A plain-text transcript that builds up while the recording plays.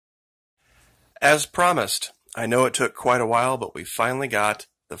As promised, I know it took quite a while, but we finally got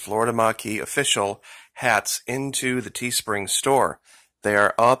the Florida Maquis official hats into the Teespring store. They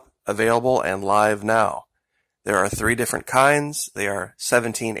are up, available, and live now. There are 3 different kinds. They are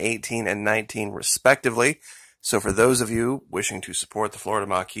 17, 18, and 19 respectively. So for those of you wishing to support the Florida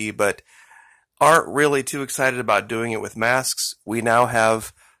Maquis but aren't really too excited about doing it with masks, we now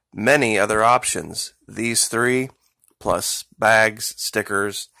have many other options. These 3, plus bags,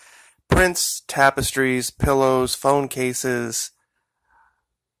 stickers, prints, tapestries, pillows, phone cases,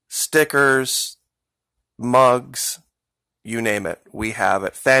 stickers, mugs, you name it. We have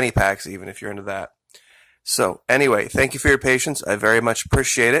it. Fanny packs even, if you're into that. So, anyway, thank you for your patience. I very much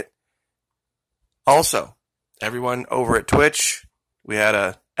appreciate it. Also, everyone over at Twitch, we had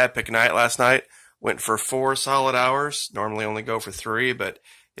a epic night last night. Went for 4 solid hours. Normally only go for 3, but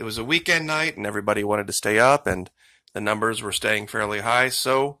it was a weekend night and everybody wanted to stay up and the numbers were staying fairly high.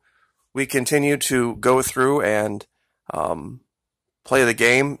 So we continue to go through and play the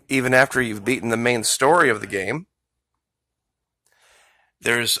game even after you've beaten the main story of the game.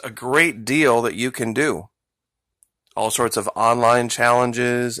 There's a great deal that you can do. All sorts of online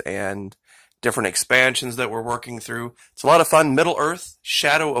challenges and different expansions that we're working through. It's a lot of fun. Middle-earth: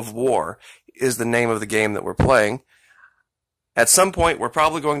 Shadow of War is the name of the game that we're playing. At some point, we're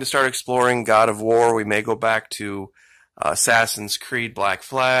probably going to start exploring God of War. We may go back to Assassin's Creed Black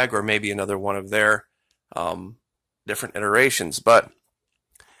Flag, or maybe another one of their different iterations. But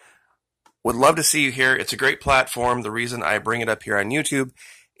would love to see you here. It's a great platform. The reason I bring it up here on YouTube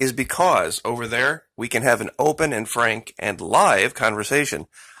is because over there we can have an open and frank and live conversation.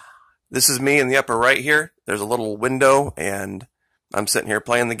 This is me in the upper right here. There's a little window and I'm sitting here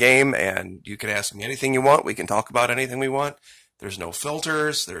playing the game and you can ask me anything you want. We can talk about anything we want. There's no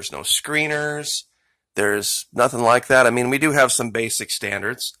filters. There's no screeners. There's nothing like that. I mean, we do have some basic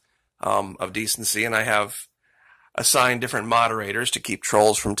standards of decency, and I have assigned different moderators to keep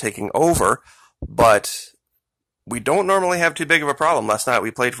trolls from taking over, but we don't normally have too big of a problem. Last night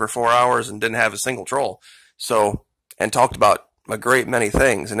we played for 4 hours and didn't have a single troll. So, and talked about a great many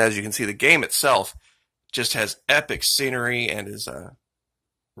things. And as you can see, the game itself just has epic scenery and is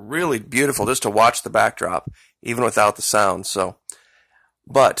really beautiful just to watch the backdrop, even without the sound. So,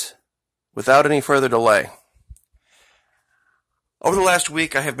 but without any further delay, over the last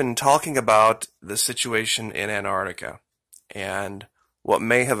week I have been talking about the situation in Antarctica and what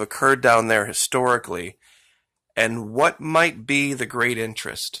may have occurred down there historically and what might be the great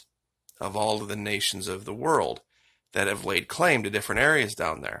interest of all of the nations of the world that have laid claim to different areas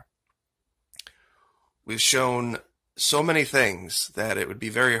down there. We've shown so many things that it would be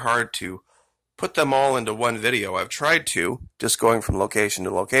very hard to put them all into one video. I've tried to, just going from location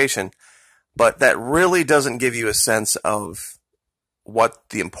to location, but that really doesn't give you a sense of what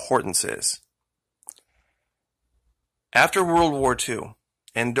the importance is. After World War II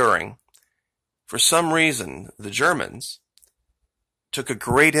and during, for some reason, the Germans took a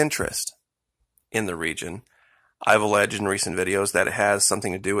great interest in the region. I've alleged in recent videos that it has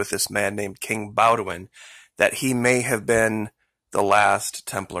something to do with this man named King Baudouin, that he may have been the last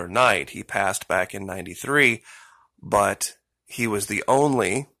Templar knight. He passed back in 93, but he was the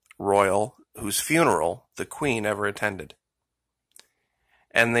only royal whose funeral the Queen ever attended.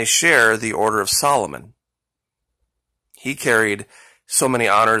 And they share the Order of Solomon. He carried so many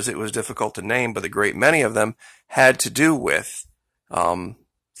honors it was difficult to name, but a great many of them had to do with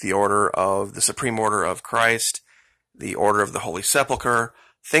the Order of the Supreme Order of Christ, the Order of the Holy Sepulchre,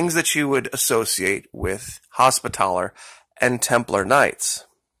 things that you would associate with Hospitaller and Templar Knights.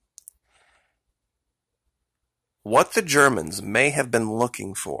 What the Germans may have been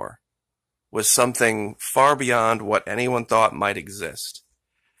looking for was something far beyond what anyone thought might exist.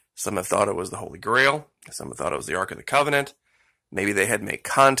 Some have thought it was the Holy Grail. Some have thought it was the Ark of the Covenant. Maybe they had made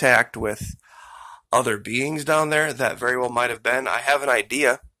contact with other beings down there. That very well might have been. I have an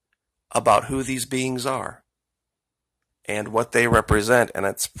idea about who these beings are and what they represent, and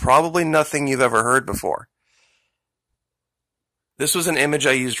it's probably nothing you've ever heard before. This was an image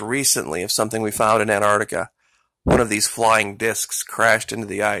I used recently of something we found in Antarctica. One of these flying discs crashed into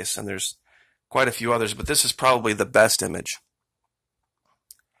the ice, and there's quite a few others, but this is probably the best image.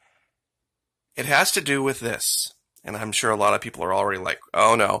 It has to do with this, and I'm sure a lot of people are already like,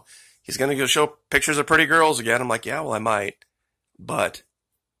 oh no, he's going to go show pictures of pretty girls again. I'm like, yeah, well, I might. But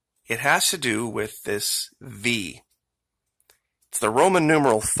it has to do with this V. It's the Roman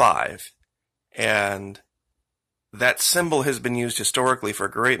numeral 5, and that symbol has been used historically for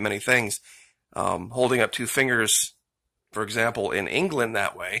a great many things. Holding up 2 fingers, for example, in England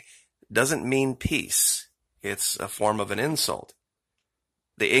that way, doesn't mean peace. It's a form of an insult.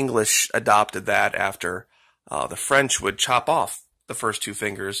 the English adopted that after the French would chop off the first two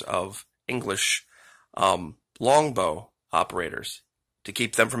fingers of English longbow operators to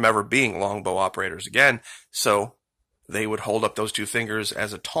keep them from ever being longbow operators again. So they would hold up those two fingers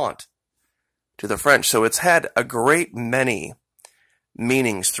as a taunt to the French. So it's had a great many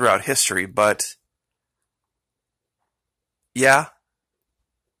meanings throughout history, but yeah,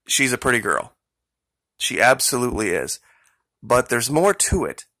 she's a pretty girl. She absolutely is. But there's more to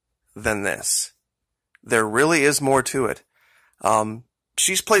it than this. There really is more to it.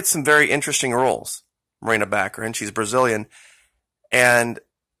 She's played some very interesting roles, Marina Baccarin. She's Brazilian. And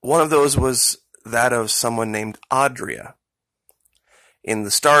one of those was that of someone named Adria in the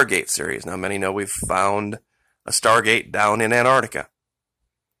Stargate series. Now, many know we've found a Stargate down in Antarctica.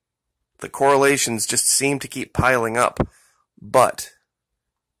 The correlations just seem to keep piling up. But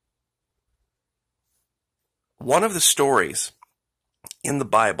one of the stories in the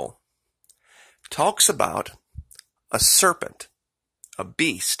Bible talks about a serpent, a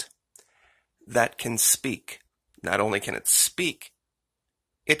beast, that can speak. Not only can it speak,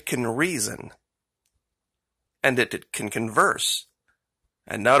 it can reason, and it can converse.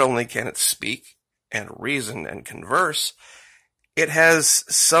 And not only can it speak and reason and converse, it has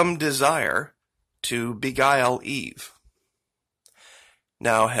some desire to beguile Eve.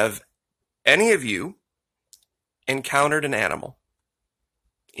 Now, have any of you encountered an animal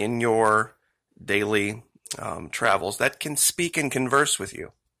in your daily travels that can speak and converse with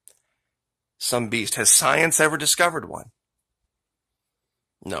you? Some beast. Has science ever discovered one?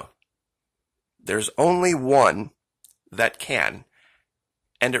 No. There's only one that can,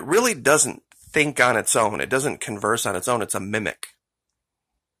 and it really doesn't think on its own. It doesn't converse on its own. It's a mimic,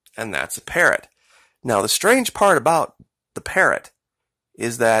 and that's a parrot. Now, the strange part about the parrot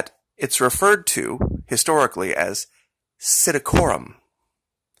is that it's referred to historically as psittacorum.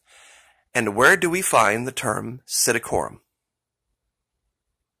 And where do we find the term psittacorum?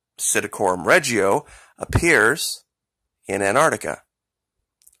 Psittacorum regio appears in Antarctica.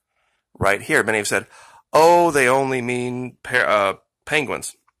 Right here. Many have said, oh, they only mean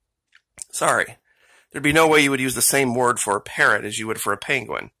penguins. Sorry. There'd be no way you would use the same word for a parrot as you would for a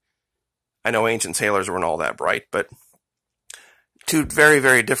penguin. I know ancient sailors weren't all that bright, but two very,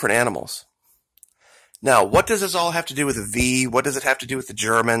 very different animals. Now, what does this all have to do with V? What does it have to do with the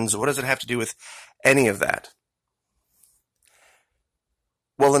Germans? What does it have to do with any of that?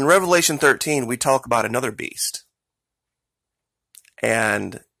 Well, in Revelation 13, we talk about another beast.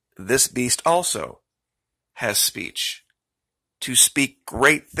 And this beast also has speech, to speak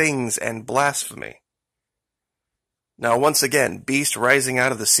great things and blasphemy. Now, once again, beast rising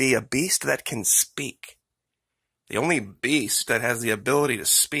out of the sea, a beast that can speak. The only beast that has the ability to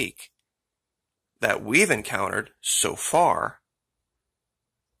speak that we've encountered so far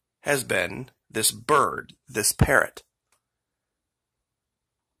has been this bird, this parrot.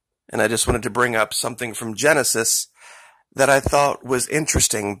 And I just wanted to bring up something from Genesis that I thought was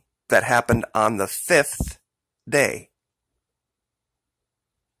interesting that happened on the 5th day.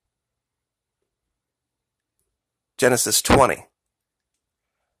 Genesis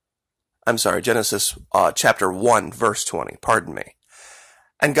chapter 1, verse 20, pardon me.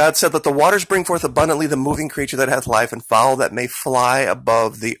 And God said, let the waters bring forth abundantly the moving creature that hath life, and fowl that may fly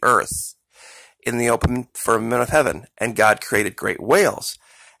above the earth in the open firmament of heaven. And God created great whales,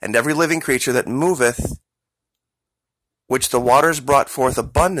 and every living creature that moveth, which the waters brought forth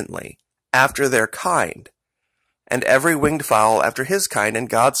abundantly after their kind, and every winged fowl after his kind. And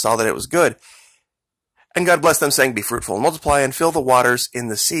God saw that it was good. And God blessed them, saying, be fruitful and multiply, and fill the waters in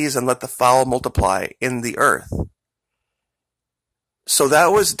the seas, and let the fowl multiply in the earth. So that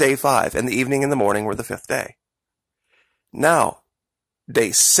was day 5, and the evening and the morning were the 5th day. Now,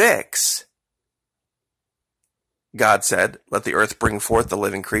 day 6, God said, let the earth bring forth the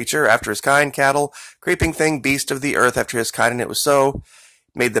living creature after his kind, cattle, creeping thing, beast of the earth after his kind. And it was so.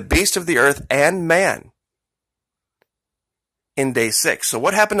 Made the beast of the earth and man in day 6. So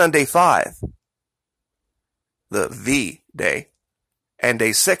what happened on day 5? The V day. And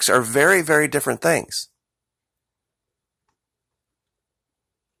day 6 are very, very different things.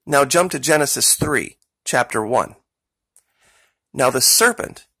 Now jump to Genesis 3, chapter 1. Now the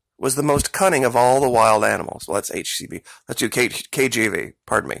serpent was the most cunning of all the wild animals. Well, that's HCV. Let's do KJV,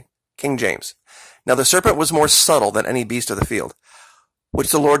 pardon me, King James. Now the serpent was more subtle than any beast of the field,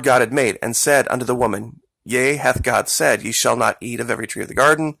 which the Lord God had made, and said unto the woman, Yea, hath God said, Ye shall not eat of every tree of the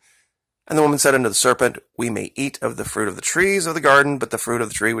garden. And the woman said unto the serpent, We may eat of the fruit of the trees of the garden, but the fruit of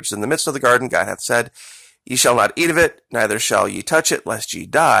the tree which is in the midst of the garden, God hath said, Ye shall not eat of it, neither shall ye touch it, lest ye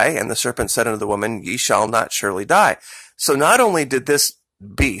die. And the serpent said unto the woman, Ye shall not surely die. So not only did this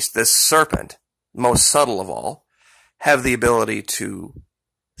beast, this serpent, most subtle of all, have the ability to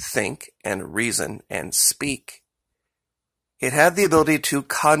think and reason and speak. It had the ability to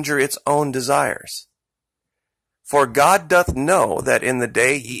conjure its own desires. For God doth know that in the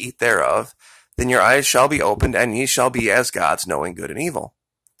day ye eat thereof, then your eyes shall be opened, and ye shall be as gods, knowing good and evil.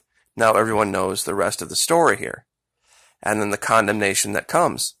 Now everyone knows the rest of the story here, and then the condemnation that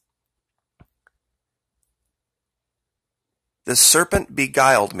comes. The serpent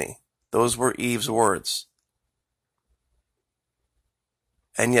beguiled me. Those were Eve's words.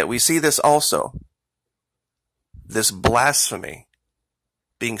 And yet we see this also, this blasphemy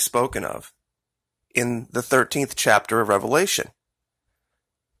being spoken of in the 13th chapter of Revelation.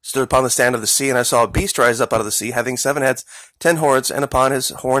 Stood upon the stand of the sea, and I saw a beast rise up out of the sea, having 7 heads, 10 horns, and upon his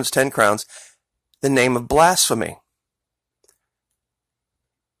horns 10 crowns, the name of blasphemy.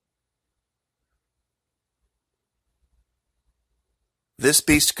 This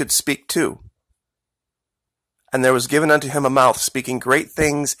beast could speak too. And there was given unto him a mouth, speaking great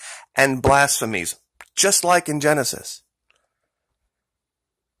things and blasphemies, just like in Genesis.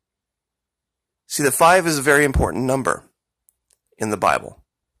 See, the 5 is a very important number in the Bible.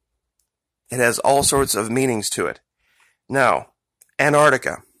 It has all sorts of meanings to it. Now,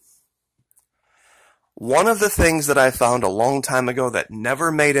 Antarctica. One of the things that I found a long time ago that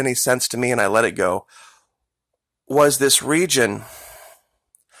never made any sense to me, and I let it go, was this region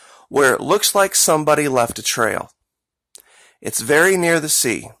where it looks like somebody left a trail. It's very near the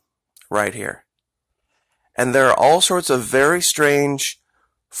sea, right here. And there are all sorts of very strange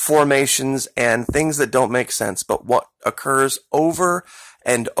formations and things that don't make sense, but what occurs over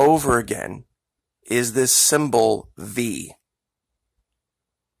and over again is this symbol V.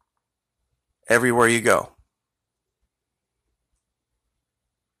 Everywhere you go.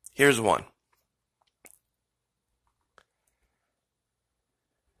 Here's one.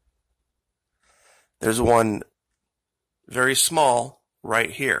 There's one very small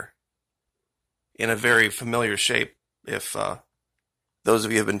right here in a very familiar shape if those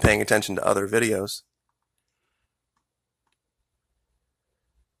of you have been paying attention to other videos.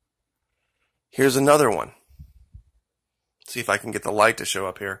 Here's another one. Let's see if I can get the light to show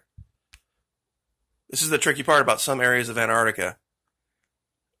up here. This is the tricky part about some areas of Antarctica.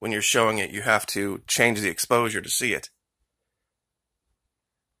 When you're showing it, you have to change the exposure to see it.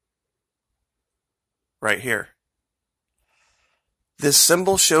 Right here. This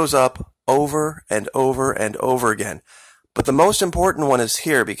symbol shows up over and over and over again. But the most important one is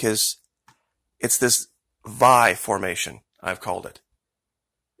here because it's this VI formation, I've called it.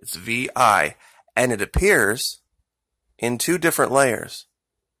 It's VI, and it appears in 2 different layers.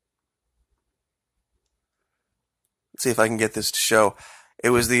 Let's see if I can get this to show. It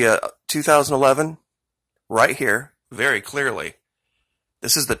was the 2011, right here, very clearly.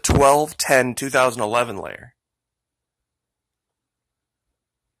 This is the 12/10/2011 layer.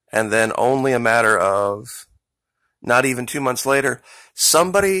 And then only a matter of not even 2 months later,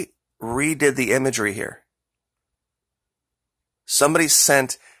 somebody redid the imagery here. Somebody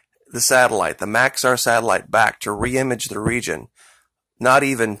sent the satellite, the Maxar satellite, back to re-image the region, not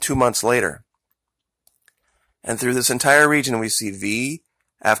even 2 months later. And through this entire region, we see V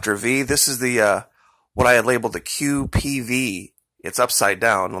after V. This is the what I had labeled the QPV. It's upside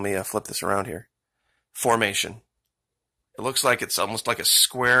down. Let me flip this around here. Formation. It looks like it's almost like a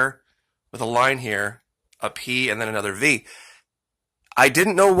square with a line here, a P, and then another V. I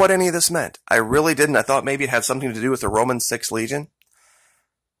didn't know what any of this meant. I really didn't. I thought maybe it had something to do with the Roman 6th Legion.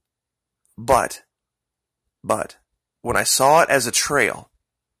 But, when I saw it as a trail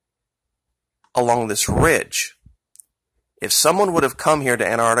along this ridge, if someone would have come here to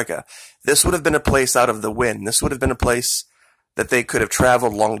Antarctica, this would have been a place out of the wind. This would have been a place that they could have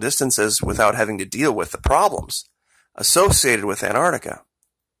traveled long distances without having to deal with the problems associated with Antarctica.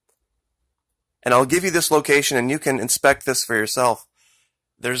 And I'll give you this location and you can inspect this for yourself.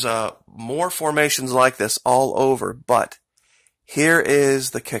 There's more formations like this all over, but here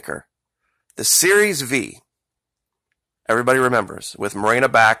is the kicker. The Series V, everybody remembers, with Morena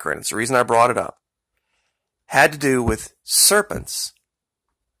Baccarin, it's the reason I brought it up, had to do with serpents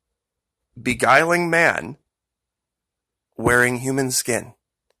beguiling man wearing human skin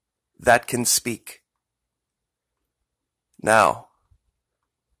that can speak. Now,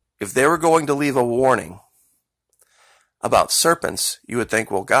 if they were going to leave a warning about serpents, you would think,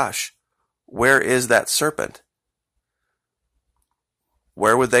 well, gosh, where is that serpent?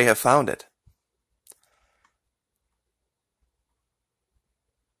 Where would they have found it?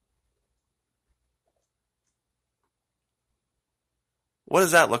 What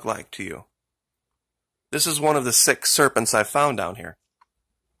does that look like to you? This is one of the 6 serpents I found down here.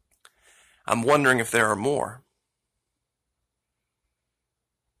 I'm wondering if there are more.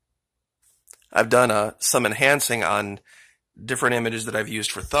 I've done some enhancing on different images that I've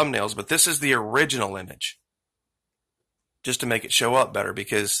used for thumbnails, but this is the original image, just to make it show up better,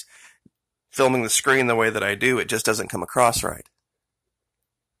 because filming the screen the way that I do, it just doesn't come across right.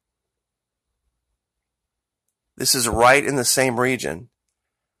 This is right in the same region.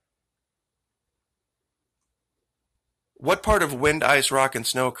 What part of wind, ice, rock, and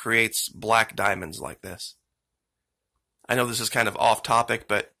snow creates black diamonds like this? I know this is kind of off topic,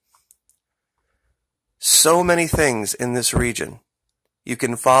 but so many things in this region. You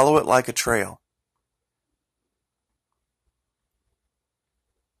can follow it like a trail.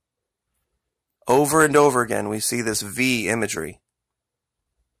 Over and over again, we see this V imagery.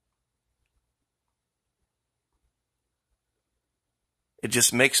 It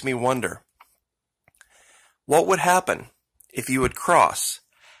just makes me wonder, what would happen if you would cross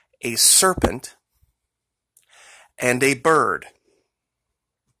a serpent and a bird?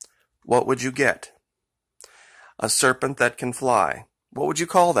 What would you get? A serpent that can fly. What would you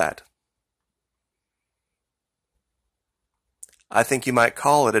call that? I think you might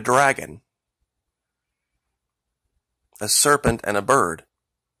call it a dragon. A serpent and a bird.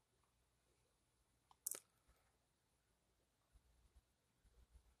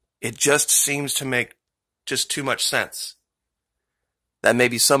 It just seems to make just too much sense. That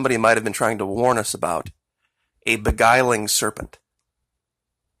maybe somebody might have been trying to warn us about a beguiling serpent.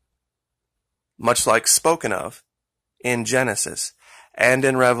 Much like spoken of in Genesis and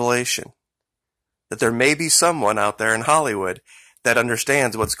in Revelation. That there may be someone out there in Hollywood that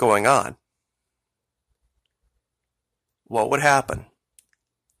understands what's going on. What would happen?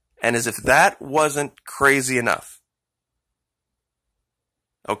 And as if that wasn't crazy enough,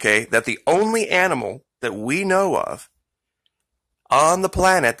 okay, that the only animal that we know of on the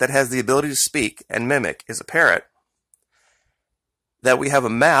planet that has the ability to speak and mimic is a parrot, that we have a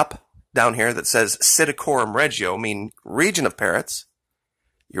map down here that says Psittacorum regio, meaning region of parrots.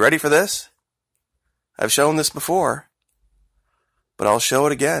 You ready for this? I've shown this before, but I'll show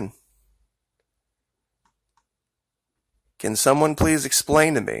it again. Can someone please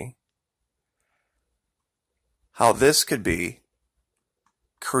explain to me how this could be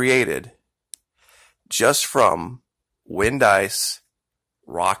created just from wind, ice,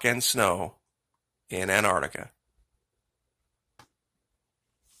 rock, and snow in Antarctica?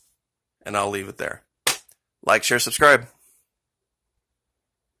 And I'll leave it there. Like, share, subscribe.